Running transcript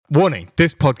Warning,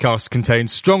 this podcast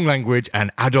contains strong language and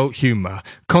adult humour.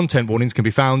 Content warnings can be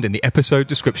found in the episode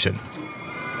description.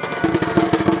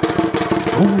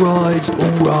 All rise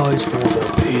for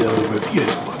the Pier review.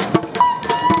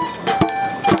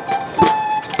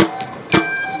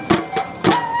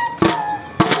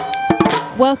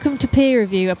 Welcome to Peer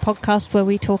Review, a podcast where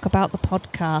we talk about the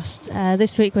podcast.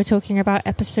 This week we're talking about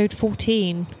episode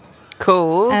 14.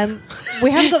 Cool.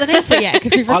 We haven't got the name for it yet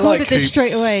because we've recorded this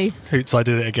straight away. Hoots, I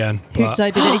did it again. Hoots,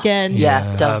 I did it again.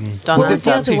 Yeah, done. Was it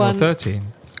Done. 14 or One. 13?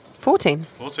 14.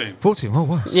 14, oh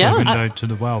wow. Yeah. Window to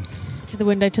the well. To the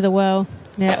window, to the well.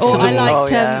 Yeah. Or To the I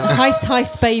liked well, yeah.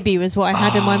 Heist Baby was what I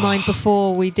had in my mind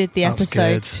before we did the That's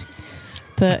episode. good.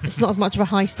 But it's not as much of a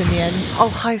heist in the end.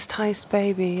 Oh, heist,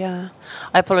 baby. Yeah.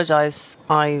 I apologise.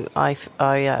 I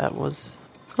was.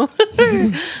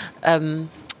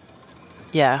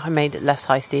 Yeah, I made it less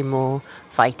heisty, more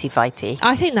fighty.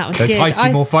 I think that was There's good.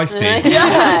 heisty, more feisty.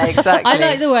 Yeah, exactly. I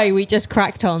like the way we just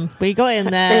cracked on. We got in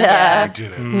there. Yeah. We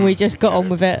did it. And we just got on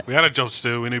with it. We had a job to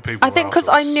do. We knew people. I think because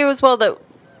I knew as well that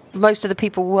most of the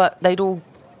people they'd all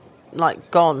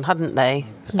gone, hadn't they?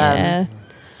 Yeah.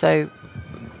 So,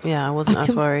 yeah, I wasn't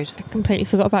as worried. I completely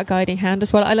forgot about Guiding Hand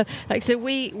as well. I love so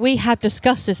we had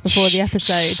discussed this before the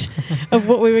episode of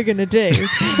what we were going to do,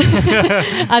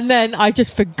 and then I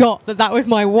just forgot that was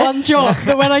my one job.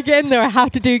 That when I get in there, I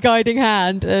have to do Guiding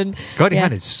Hand. And Guiding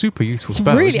Hand is super useful it's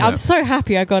spell, really. isn't it? I'm so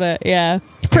happy I got it. Yeah,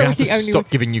 I pretty have much to the only. stop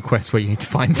giving you quests where you need to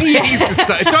find things.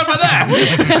 It's over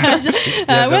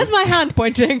there. Where's my hand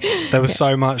pointing? There was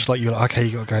so much you were like, okay,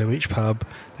 you got to go to each pub.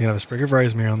 You have a sprig of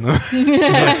rosemary on them.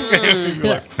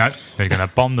 No, we're going to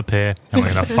bomb the pier and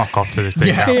we're going to fuck off to this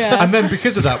big house. Yeah. And then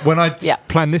because of that, when I Yeah.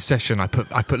 planned this session, I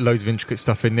put loads of intricate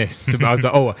stuff in this. So I was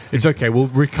like, oh, it's okay. We'll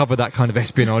recover that kind of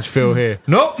espionage feel here.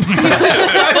 Nope.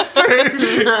 That's true.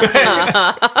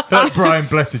 Brian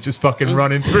Blessed just fucking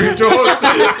running through doors.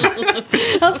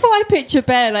 That's why I picture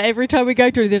Bear. Every time we go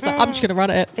to this, I'm just going to run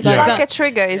at it. It's like a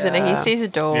trigger, isn't it? He sees a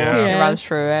door Yeah. and Yeah. runs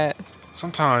through it.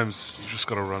 Sometimes you just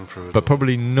got to run through it. But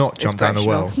probably not jump down a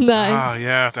well. No. Ah,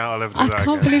 yeah. I doubt I'll ever do I that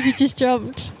can't again. believe you just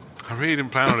jumped. I really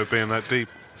didn't plan on it being that deep.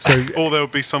 So, Or there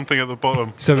would be something at the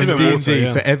bottom. so in Bit of D&D, water,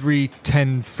 yeah. for every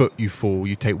 10 foot you fall,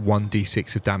 you take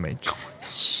 1d6 of damage.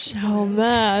 Oh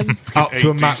man! up to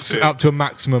a 86.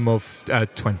 maximum of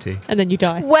 20. And then you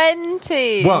die.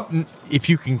 20! Well, if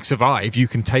you can survive, you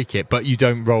can take it, but you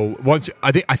don't roll. Once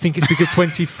I think it's because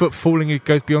 20 foot falling it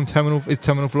goes beyond terminal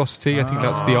velocity. I think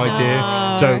that's the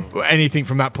idea. So anything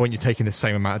from that point, you're taking the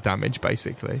same amount of damage,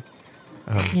 basically.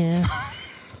 Yeah.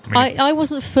 I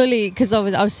wasn't fully, because I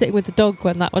was sitting with the dog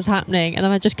when that was happening, and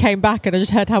then I just came back and I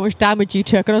just heard how much damage you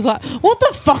took, and I was like, "What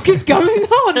the fuck is going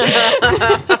on?"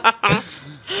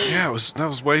 Yeah,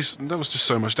 that was just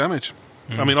so much damage.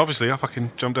 I mean, obviously, I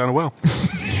fucking jumped down a well.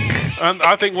 And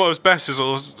I think what was best is I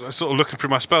was sort of looking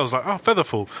through my spells, like, oh,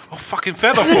 Featherfall. Oh, fucking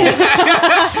Featherfall.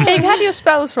 You've had your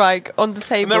spells on the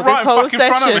table they're this right whole fucking in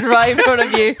front of session, me. right in front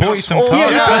of you. Bought you some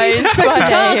Organised by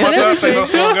My name. birthday not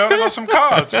so long ago, and I got some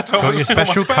cards. Got your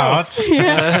special cards.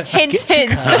 Hint,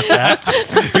 hint.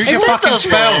 Use your fucking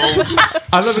spells.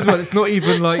 I love as well. It's not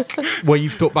even like where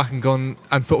you've thought back and gone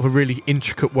and thought of a really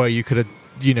intricate way you could have.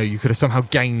 You could have somehow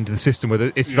gamed the system with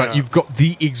it. It's like you've got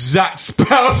the exact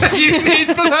spell that you need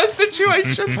for that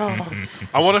situation.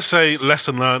 I want to say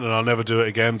lesson learned and I'll never do it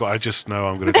again, but I just know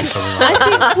I'm going to do something like that. I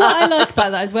think what I like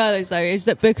about that as well is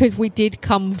that because we did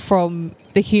come from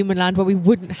the human land where we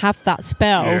wouldn't have that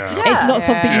spell, Yeah. it's not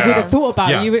something you would have thought about.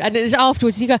 Yeah. And it's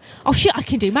afterwards you go, "Oh shit, I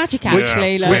can do magic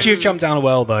actually." Yeah. Like, Would you have jumped down a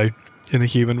well, though, in the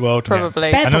human world? Probably.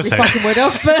 Ben And probably also- fucking would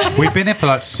have, but We've been here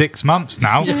for 6 months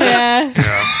now. yeah.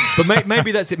 But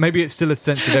maybe that's it. Maybe it's still a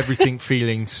sense of everything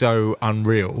feeling so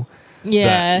unreal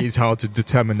Yeah. that it's hard to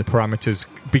determine the parameters.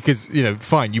 Because,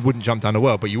 fine, you wouldn't jump down a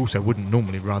well, but you also wouldn't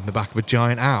normally ride in the back of a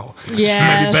giant owl. Yeah.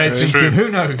 Maybe Bear's That's thinking, true. who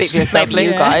knows? Speak for yourself, Maybe you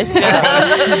Luke. guys.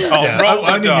 Oh, roll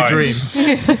the only your dice.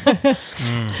 dreams.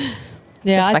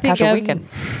 Yeah, Just I my think casual weekend.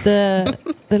 the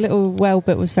little well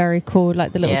bit was very cool,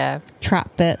 like the little Yeah.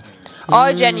 trap bit.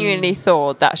 I genuinely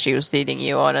thought that she was leading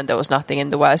you on and there was nothing in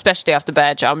the well, especially after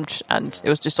Bear jumped and it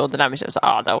was just all the damage. It was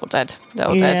like, they're all dead. They're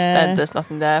all dead. Yeah. Then there's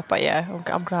nothing there. But yeah,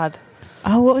 I'm glad.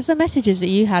 Oh, what was the messages that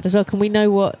you had as well? Can we know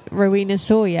what Rowena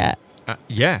saw yet?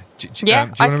 Yeah. Do you Yeah,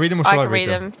 want to read them or shall I can read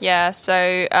them? Yeah,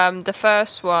 so the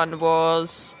first one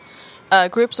was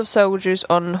groups of soldiers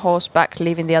on horseback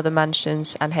leaving the other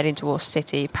mansions and heading towards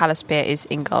city. Palace Pier is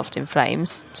engulfed in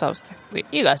flames. So I was like,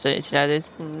 you guys don't need to know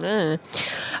this.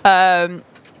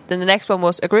 Then the next one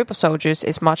was a group of soldiers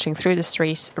is marching through the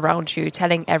streets around you,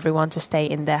 telling everyone to stay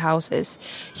in their houses.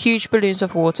 Huge balloons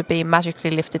of water being magically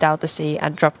lifted out the sea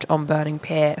and dropped on burning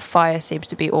pier. Fire seems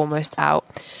to be almost out.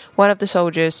 One of the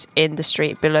soldiers in the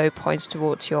street below points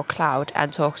towards your cloud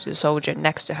and talks to the soldier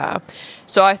next to her.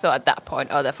 So I thought at that point,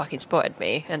 oh, they fucking spotted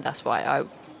me, and that's why I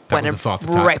went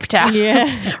and ripped out. Yeah.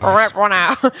 Rip one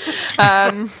out.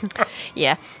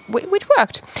 Yeah, which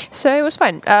worked. So it was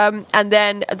fine. And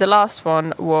then the last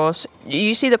one was,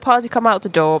 you see the party come out the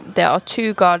door. There are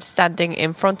 2 guards standing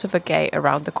in front of a gate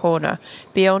around the corner.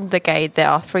 Beyond the gate, there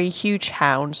are 3 huge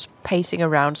hounds pacing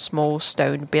around small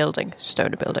stone building.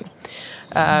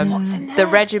 The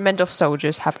regiment of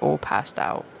soldiers have all passed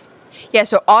out. Yeah,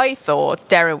 so I thought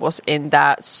Darren was in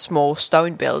that small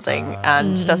stone building,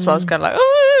 and that's why I was kind of like,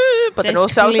 oh, but then There's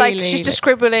also I was like, clearly- she's just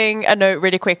scribbling a note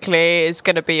really quickly. It's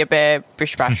going to be a bit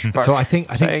bish bash. So I think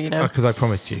you know. because I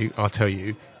promised you, I'll tell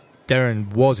you,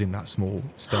 Darren was in that small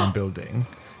stone building.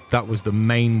 That was the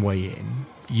main way in.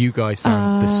 You guys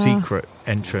found the secret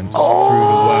entrance through the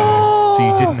well,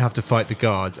 so you didn't have to fight the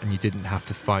guards and you didn't have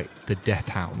to fight the death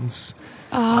hounds.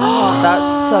 Oh,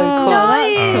 that's so cool.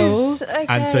 That's cool.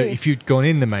 And so if you'd gone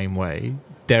in the main way,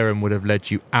 Darren would have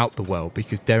led you out the well,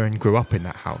 because Darren grew up in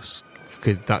that house,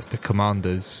 because that's the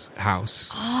commander's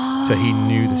house. So he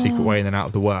knew the secret way in and out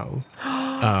of the well.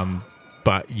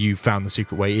 But you found the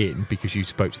secret way in because you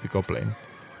spoke to the goblin.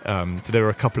 So there were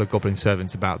a couple of goblin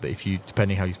servants about that, if you,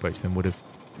 depending how you spoke to them, would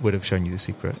have shown you the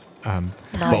secret. But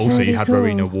also really you had cool.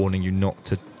 Rowena warning you not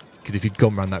to, because if you'd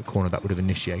gone around that corner, that would have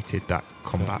initiated that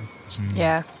combat.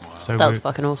 Yeah. So That's we're,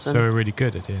 fucking awesome. so we're really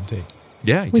good at D&D.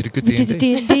 Yeah, you did a good We did a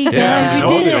D&D. D&D, Yeah, guys.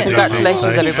 we We did did it. it.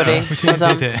 Congratulations, everybody. We Well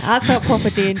done. did it. I felt proper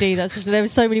D&D. That's just, there were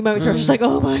so many moments where I was just like,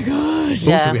 oh my god.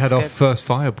 Yeah, Also, we had it's our good. first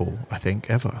fireball, I think,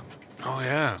 ever. Oh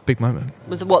yeah. Big moment.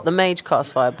 Was it what, the mage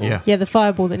cast fireball? Yeah. Yeah, the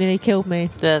fireball that nearly killed me.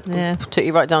 Yeah. Took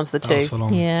you right down to the That was two. full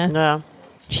on. Yeah. Yeah.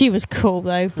 She was cool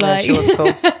though. Yeah, Like, she was cool.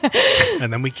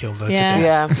 And then we killed her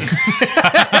Yeah. to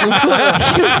death.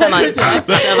 Yeah.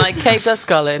 and I caved her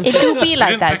skull in. It do be We like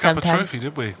didn't that pick up a sometimes. trophy,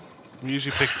 did we? We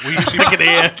usually pick it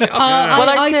here. Well,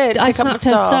 I did I pick up the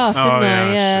snapped her stuff, Oh, didn't yeah,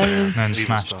 I? Yeah. shit. And Evil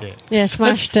smashed stuff. it. Yeah,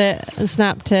 smashed it and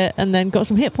snapped it, and then got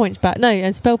some hit points back. No,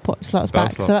 and spell slots Spell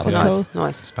back. So slots, that was yeah. cool.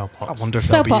 Nice. Spell I pots. wonder if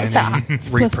Spell there'll be pots. any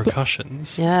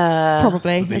repercussions. Yeah.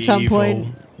 Probably The at some evil.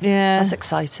 point. Yeah. That's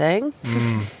exciting.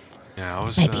 Yeah, I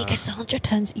was Maybe Cassandra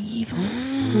turns evil.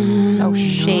 Oh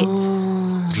shit.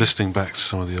 listening back to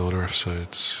some of the older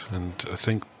episodes, and I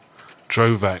think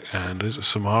Drovak and is it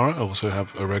Samara also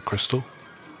have a red crystal.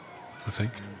 I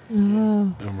think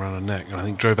Oh. around her neck, and I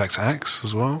think Drovak's axe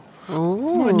as well.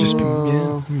 Might just be,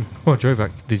 yeah. Well,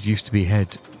 Drovak did used to be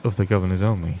head of the governor's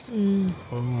army.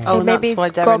 Oh, Or maybe that's why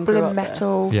it's Darren grew goblin up there.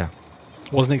 metal. Yeah.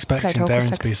 Wasn't expecting Played Darren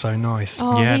Hogwarts to be so nice.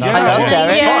 Oh, Yeah, he's that's so it.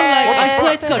 nice. Yeah. Yeah, I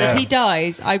swear to God, Yeah. if he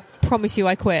dies, I promise you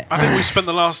I quit. I think we spent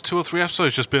the last 2 or 3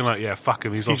 episodes just being like, yeah, fuck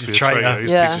him, he's He's obviously a a traitor, traitor.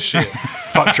 he's Yeah. a piece of shit.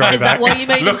 Fuck Is that Drovak. why you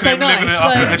made him Look so at him living nice? it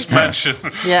up in Like- this mansion.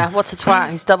 Yeah, what a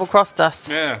twat. He's double crossed us.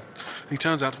 Yeah. He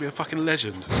turns out to be a fucking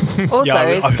legend. Also, Yeah,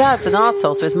 his I- dad's an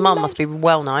arsehole, so his mum must be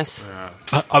well nice.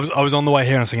 I was on the way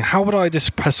here and I was thinking, how would I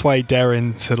just persuade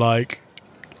Darren to like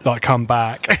come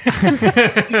back?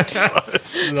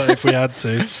 If we had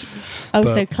to. Oh,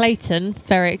 But- so Clayton,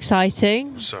 very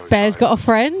exciting. So Bear's excited. got a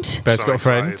friend. Bear's So got a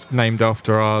friend excited. named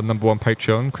after our number 1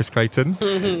 Patreon, Chris Clayton.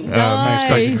 Nice.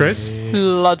 Thank you, Chris.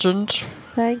 Legend.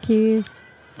 Thank you.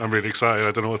 I'm really excited.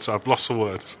 I don't know what to, I've lost for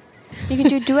words. You can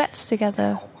do duets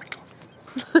together.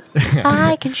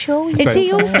 I can show you. Is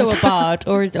he also a bard,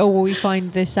 or will we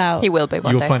find this out? He will be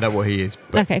one You'll day. find out what he is.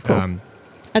 But, Okay, cool.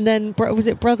 And then, was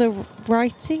it Brother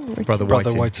Writing? Brother Brother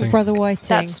Whiting. Whiting. Brother Whiting.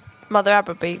 That's Mother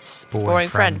Aberbeat's boring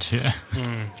friend. Yeah.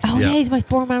 Oh Yeah. yeah, he's the most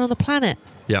boring man on the planet.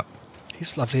 Yeah.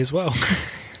 He's lovely as well.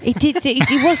 He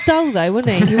was dull though,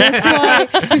 wasn't he? He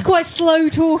was quite slow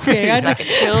talking. He's like a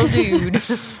chill dude.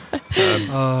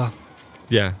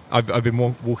 Yeah. I've been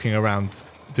walking around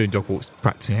doing dog walks,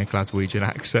 practicing a Glaswegian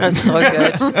accent. That's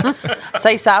so good.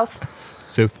 Say south.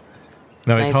 So,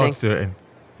 no, it's hard Amazing. to do it in.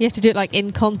 You have to do it like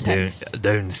in context.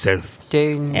 Down south.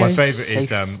 Dune. Yeah. My favourite is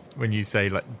Safe. when you say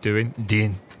like doing,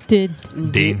 Dean, Did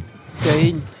Dean,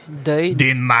 Dune. Dune.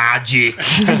 Dean magic.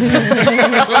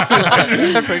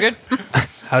 That's pretty good.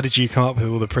 How did you come up with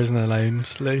all the prisoner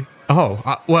names, Lee? Oh,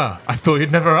 well, I thought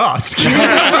you'd never ask.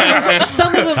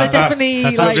 some of them are definitely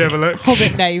That's like Let me have a look.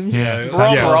 Hobbit names.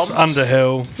 Roms.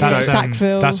 Underhill. That's,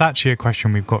 Sackville. that's actually a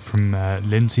question we've got from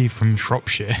Lindsay from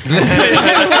Shropshire. Fucking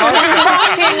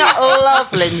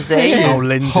love Lindsay. Oh, Hot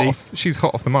Lindsay. she's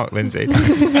hot off the mark, Lindsay.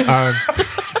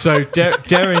 So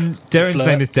Darren's Flirt.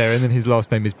 name is Darren, and his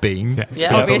last name is Bean. Yeah.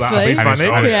 Yeah. I thought that would be Obviously. And his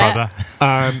funny. brother.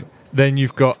 Yeah. Then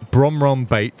you've got Bromrom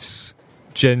Bates,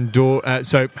 Gendor.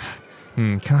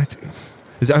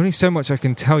 There's only so much I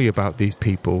can tell you about these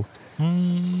people.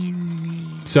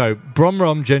 So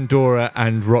Bromrom, Gendora,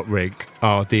 and Rotrig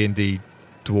are D&D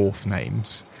dwarf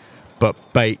names, but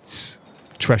Bates,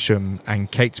 Tresham,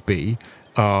 and Catesby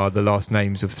are the last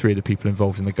names of 3 of the people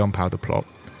involved in the gunpowder plot.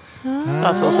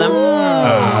 That's awesome.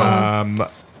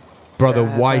 Brother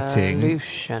Whiting.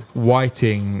 Revolution.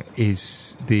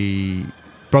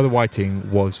 Brother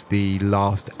Whiting was the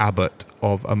last abbot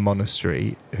of a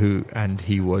monastery and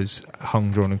he was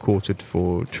hung, drawn and quartered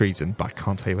for treason, but I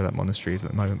can't tell you where that monastery is at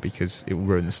the moment because it will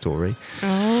ruin the story.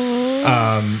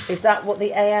 Is that what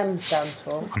the AM stands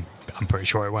for? I'm pretty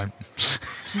sure it won't.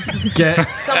 Something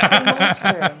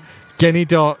monastery.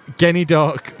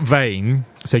 Genidark Vane.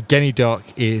 So Genidark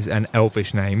is an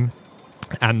elvish name,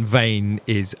 and Vane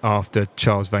is after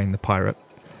Charles Vane the pirate.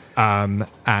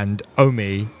 And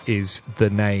Omi is the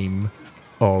name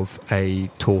of a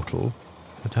turtle.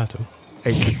 A turtle?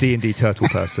 It's a D&D turtle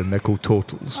person. They're called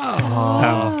turtles.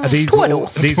 These were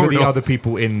the other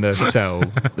people in the cell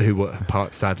who were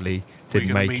sadly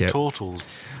didn't make meet it. Turtles.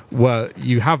 Well,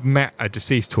 you have met a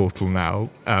deceased turtle now,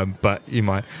 but you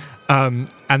might.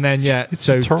 And then, you got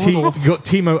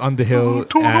Timo Underhill,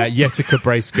 Jessica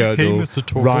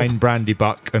Bracegirdle, Ryan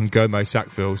Brandybuck, and Gomo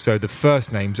Sackville. So the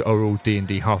first names are all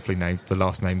D&D halfling names. The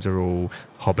last names are all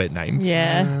Hobbit names.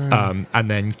 Yeah.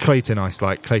 And then Clayton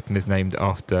Icelight. Clayton is named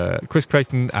after Chris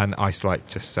Clayton, and Icelight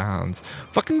just sounds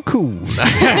fucking cool.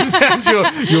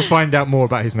 And you'll find out more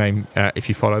about his name if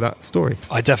you follow that story.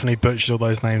 I definitely butchered all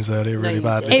those names earlier really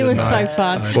badly. It was didn't I? so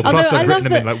fun. Well, plus I've written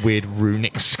them in like weird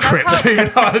runic scripts.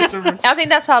 I think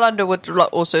that's how London would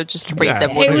also just read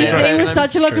them. It was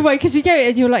such a lovely way because we go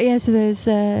and you're like, yeah, so there's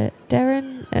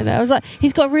Darren, and I was like,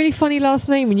 he's got a really funny last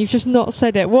name and you've just not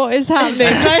said it. What is happening?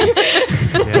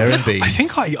 Darren B. I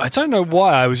think I don't know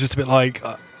why I was just a bit like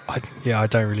I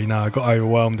don't really know. I got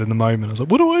overwhelmed in the moment. I was like,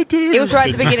 what do I do? It was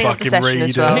right at the beginning of the session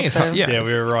as well. Yeah,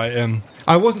 we were right in.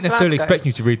 I wasn't necessarily expecting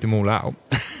you to read them all out.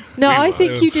 No, I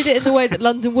think you did it in the way that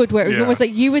London would, where it was almost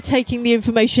like you were taking the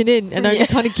information in and only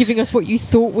kind of giving us what you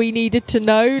thought we needed to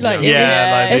know. Like,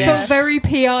 it felt very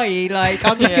PIE. Like,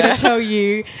 I'm just going to tell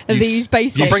you these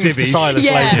basics. I'll bring this to Silas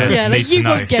later. Yeah, like, you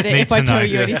won't get it if I tell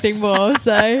you anything more.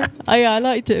 So, I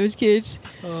liked it. It was good.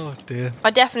 Oh, dear. I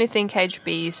definitely think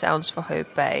HB sounds for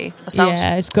Hope Bay.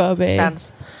 Yeah, it's got to be.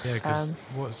 Stands. Yeah, because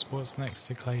what's next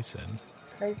to Clayton?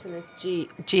 Clayton is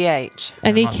GH.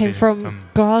 And he must came be, from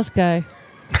Glasgow.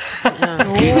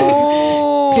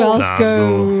 Oh.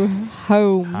 Glasgow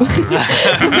home.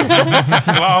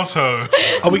 Glasgow.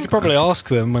 Oh, we could probably ask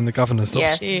them when the governor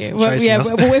stops. Yes. Well,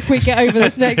 if we get over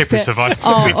this next If we bit. survive.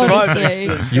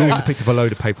 Honestly. You also picked up a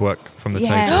load of paperwork from the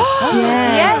table.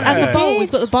 Yes. And the I bowl. did.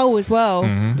 We've got the bowl as well.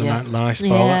 The Yes. nice bowl.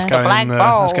 Yeah. Let's go The black in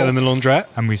bowl. let's get in the laundrette.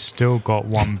 And we still got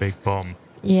one big bomb.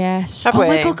 Yes. Have Oh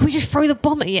my we? god, can we just throw the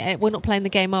bomb at you? We're not playing the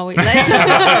game, are we? We'll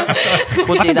I do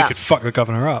think we that. could fuck the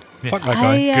governor up. Yeah. Fuck that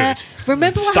guy. Good. Remember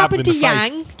what Stab him happened in to the face.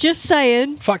 Yang? Just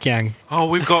saying. Fuck Yang. Oh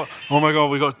my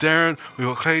God, we got Darren, we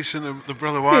got Clayton, and the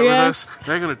brother White with Yeah. us.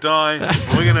 They're going to die.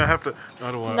 We're going to have to.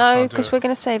 I don't want No, because we're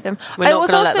going to save them. We're I not was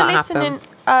gonna also let that listening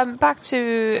back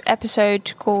to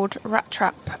episode called Rat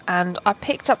Trap, and I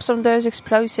picked up some of those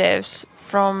explosives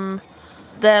from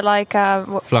their when they're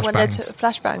Flashbangs.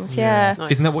 flashbangs. Yeah.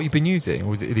 Nice. Isn't that what you've been using,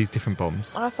 or are these different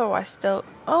bombs? I thought I still.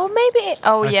 Oh,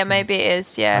 maybe. Maybe it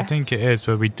is. I Yeah. think it is,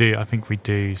 but I think we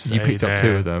do. Say picked up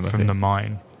 2 of them, I from think. the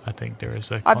mine. I think there is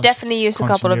a. I've definitely used a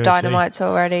couple of continuity. dynamites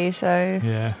already. So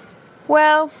Yeah.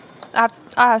 well, I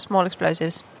have small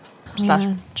explosives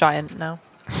Yeah. / giant now.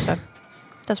 So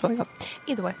that's what we got.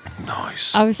 Either way.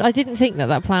 Nice. I didn't think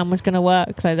that plan was going to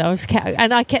work, though.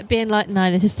 I kept being like,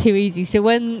 no, this is too easy. So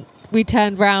when we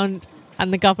turned round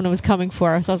and the governor was coming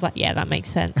for us, I was like, yeah, that makes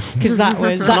sense. Because that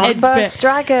was that Our end first bit.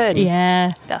 dragon.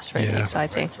 Yeah. That's really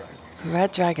exciting.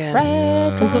 Red dragon.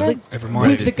 We've got It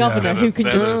reminded- who's the governor yeah. who can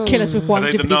They're just the- kill us with Are one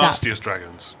they the jibbity zap. nastiest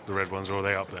dragons? The red ones, or are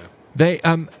they up there?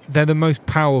 They're the most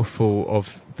powerful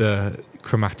of the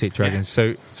chromatic dragons.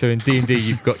 So in D&D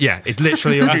you've got it's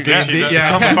literally on the D&D.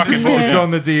 It's on the fucking board. It's on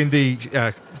the D&D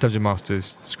Dungeon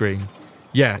Master's screen.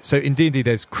 Yeah, so in D&D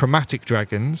there's chromatic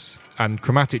dragons, and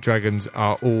chromatic dragons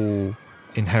are all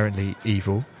inherently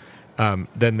evil.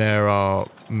 Then there are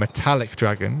metallic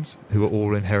dragons who are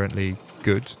all inherently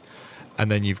good. And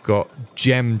then you've got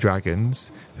gem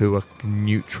dragons who are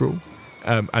neutral.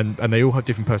 And they all have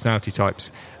different personality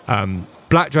types.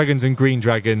 Black dragons and green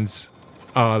dragons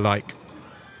are like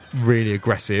really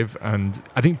aggressive, and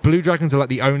I think blue dragons are like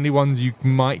the only ones you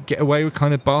might get away with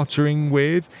kind of bartering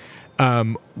with.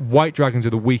 White dragons are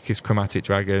the weakest chromatic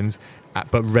dragons,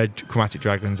 but red chromatic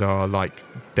dragons are like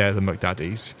they're the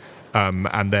McDaddies.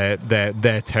 And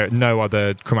they're no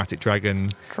other chromatic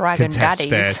dragon contests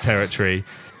their territory.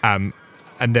 And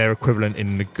their equivalent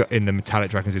in the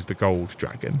metallic dragons is the gold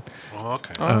dragon. Oh,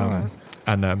 okay.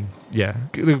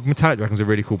 The metallic dragons are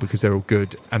really cool because they're all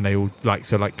good, and they all like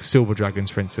silver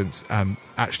dragons, for instance,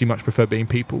 actually much prefer being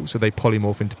people, so they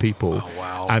polymorph into people. Oh,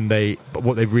 wow. But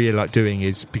what they really like doing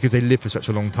is, because they live for such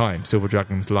a long time, silver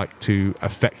dragons like to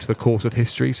affect the course of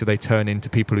history, so they turn into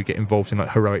people who get involved in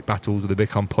like heroic battles, or they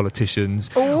become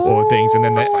politicians or things, and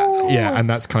then and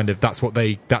that's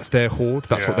their hoard.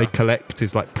 That's what they collect,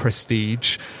 is like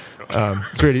prestige.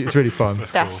 It's really fun.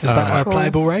 That's Is that a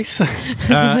playable race?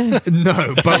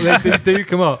 No, but they do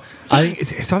come up. I think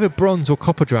it's either bronze or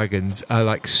copper dragons are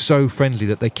like so friendly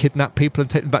that they kidnap people and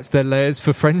take them back to their lairs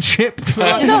for friendship.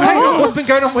 Like, what's been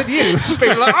going on with you?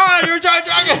 People are like, you're a giant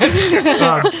dragon.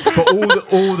 But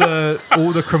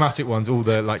all the chromatic ones, all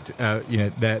the like,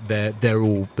 they're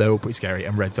all pretty scary,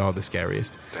 and reds are the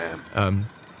scariest. Damn.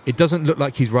 It doesn't look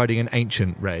like he's riding an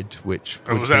ancient red, which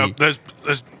would be...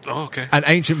 okay. An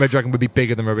ancient red dragon would be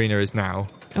bigger than Marina is now,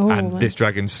 and this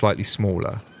dragon's slightly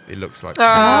smaller. It looks like.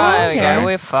 There we go.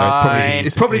 We're fine. So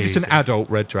it's probably just an adult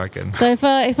red dragon. So if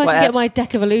I can get my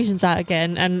deck of illusions out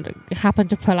again and happen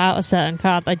to pull out a certain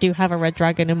card, I do have a red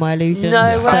dragon in my illusions.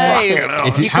 No way.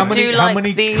 How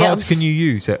many cards can you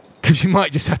use? Because you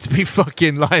might just have to be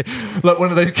fucking like one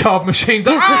of those card machines.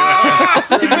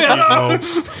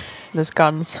 There's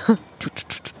guns. I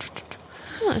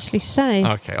can't actually say.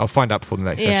 Okay, I'll find out before the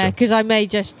next Yeah, session. because I may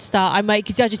just start.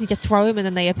 Because I just need to throw them and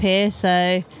then they appear.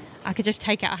 So I could just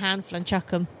take out a handful and chuck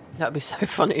them. That'd be so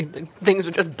funny. Things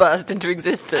would just burst into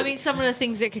existence. I mean, some of the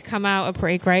things that could come out are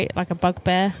pretty great, like a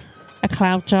bugbear, a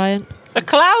cloud giant, a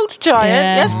cloud giant.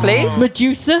 Yeah. Yes, please.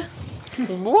 Medusa.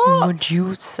 What?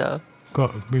 Medusa.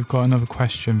 We've got another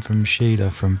question from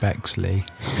Sheila from Bexley.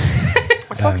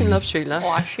 I fucking love Sheila.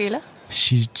 Why, Sheila?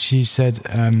 She said,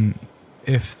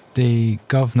 if the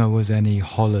governor was any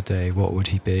holiday, what would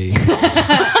he be? What?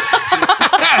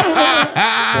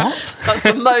 That's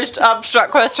the most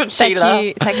abstract question,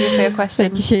 Sheila. Thank you for your question.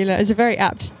 Thank you, Sheila. It's a very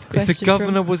apt question. If the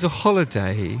governor was a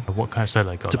holiday, What kind of say?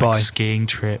 Like Dubai. skiing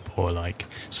trip, or like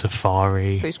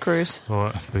safari, Booze cruise.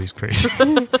 or booze cruise,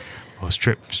 or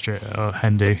strip, or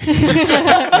Hindu.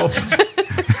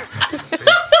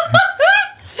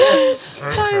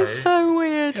 That is so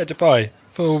weird. Yeah, Dubai.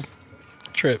 Full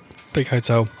trip. Big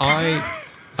hotel.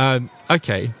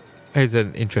 okay, here's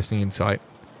an interesting insight.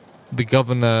 The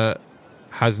governor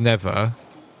has never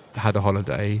had a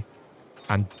holiday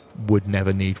and would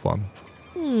never need one.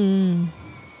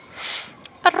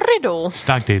 A riddle.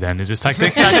 Stag do then? Is it stag do?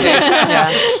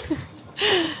 Yeah.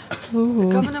 Ooh.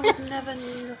 The governor would never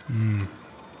need.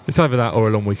 It's either that or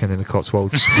a long weekend in the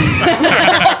Cotswolds.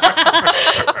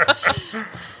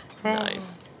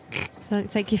 Nice.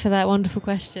 Thank you for that wonderful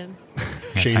question.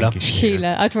 Sheila. Thank you,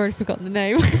 Sheila. I'd already forgotten the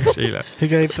name. Sheila. Who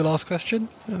gave the last question?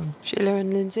 Sheila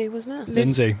and Lindsay, wasn't it?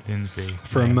 Lindsay Lindsay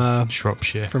from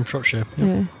Shropshire. From Shropshire.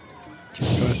 Yeah.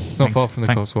 It's not far from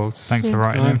the Cotswolds. Thanks for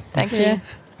writing No. in. Thank you. Yeah.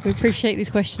 We appreciate these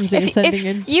questions that you're sending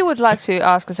in. If you would like to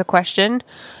ask us a question,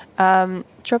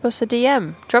 drop us a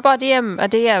DM. Drop our DM a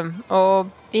DM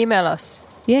or email us.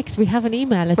 Yeah, because we have an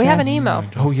email address. We have an email.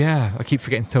 Oh yeah, I keep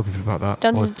forgetting to tell people about that. Or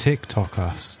Dungeons. TikTok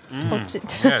us.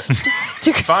 Yes.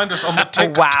 Find us on the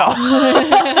TikTok.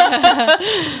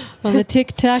 On the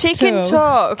TikTok. Tick and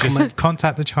talk. Just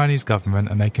contact the Chinese government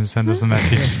and they can send us a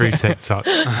message through TikTok,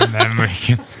 and then we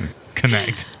can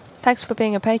connect. Thanks for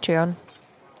being a Patreon.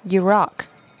 You rock.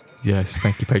 Yes,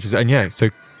 thank you, patrons. And yeah, so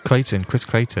Chris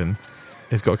Clayton,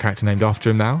 has got a character named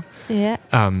after him now. Yeah.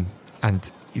 And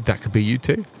that could be you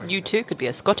too. You too could be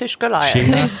a Scottish Goliath.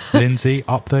 Sheila, Lindsay,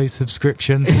 up those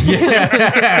subscriptions.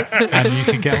 And you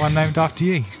can get one named after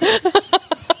you.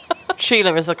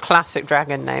 Sheila is a classic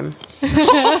dragon name.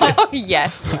 Oh,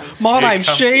 yes. My name's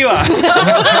Sheila.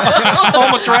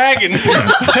 I'm a dragon.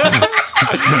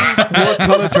 What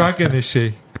colour dragon is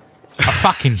she? A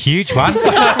fucking huge one.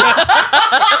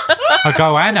 A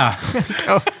goanna.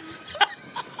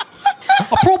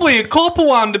 I'm probably a copper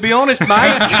one, to be honest,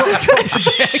 mate.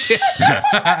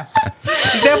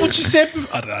 Is that what you said?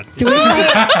 I don't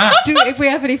know. If we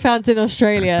have any fans in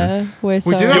Australia, we're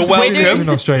We do sorry. have You're some listeners welcome. in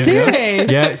Australia. Do yeah.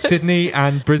 we? Yeah, Sydney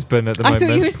and Brisbane at the I moment.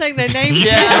 thought you were saying their names.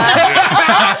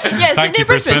 Yes, Thank Sydney, you,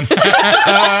 Brisbane.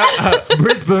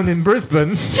 Brisbane in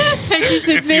Brisbane. Thank you, If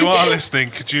Sydney. you are listening,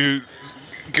 could you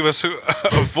give us a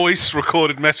voice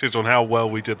recorded message on how well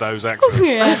we did those accents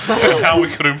Yeah. and how we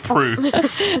could improve?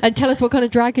 And tell us what kind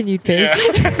of dragon you'd be. Yeah.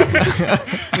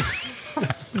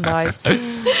 Nice.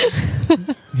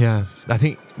 Yeah, I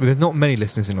think there's not many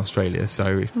listeners in Australia,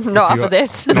 so if Not you after are-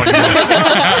 this. Not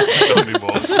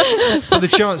anymore. But the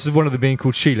chances of one of them being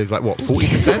called Sheila is like what,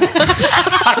 40%?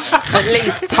 At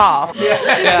least half.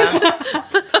 Yeah.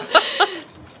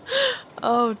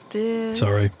 Oh dear.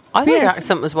 Sorry. I think Yes. the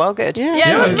accent was well good. Yeah,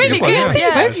 Yeah, it was it's a really good one, good. yeah. I think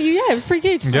Yeah. both of you, it was pretty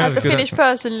good. Yeah, As it's a a good Finnish accent.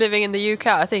 person living in the UK,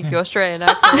 I think your Australian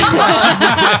accent.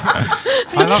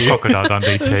 I love Crocodile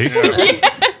Dundee too.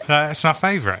 It's my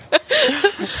favourite.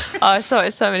 I saw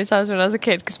it so many times when I was a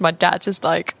kid because my dad just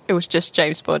like it was just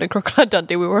James Bond and Crocodile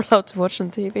Dundee we were allowed to watch on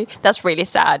TV. That's really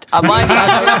sad. My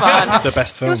dad was fine. The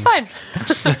best It was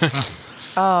films. fine.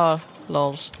 Oh,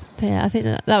 lols. But yeah, I think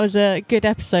that was a good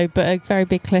episode, but a very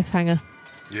big cliffhanger.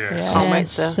 Yes. Yeah. Can't Yeah, wait to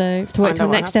so to wait find till out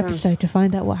what next happens. episode to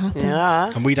find out what happens. Yeah.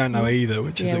 And we don't know either,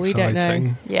 which is Yeah, we don't know.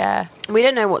 exciting. Yeah. We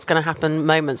don't know what's going to happen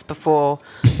moments before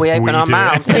we open We our do.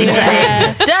 mouths and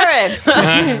say,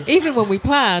 Darren! Even when we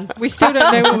plan, we still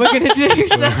don't know what we're going to do.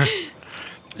 So.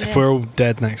 If we're all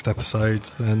dead next episode,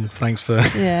 then thanks for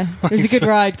Yeah, it was a good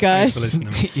ride, thanks guys. for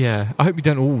listening. Yeah, I hope you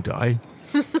don't all die.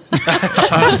 Some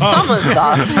of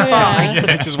us. Yeah.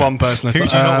 Yeah, just one person. Who do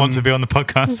you not want to be on the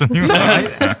podcast anymore?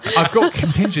 I've got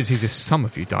contingencies if some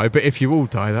of you die, but if you all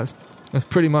die, that's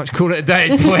pretty much call it a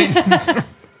day. Point.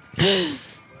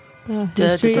 Oh,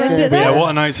 Da, should we da, end da, it But yeah, there?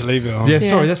 what a note to leave it on. Yeah,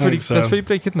 sorry, that's Thanks, really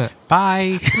bleak, isn't it?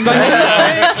 Bye.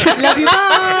 Love you.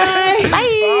 Bye.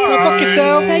 Go fuck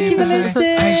yourself. Thank you for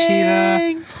listening. Bye,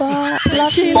 Sheila. Bye.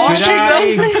 Love you.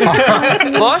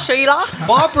 Bye, Sheila.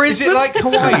 Is it like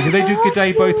Hawaii? Do they do good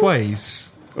day both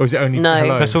ways? Or is it only No.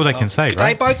 hello? That's all they can say,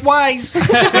 right? both ways.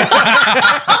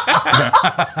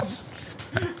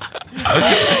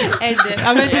 End it.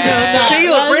 I'm ending it on that.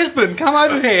 Sheila, Brisbane, come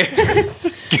over here.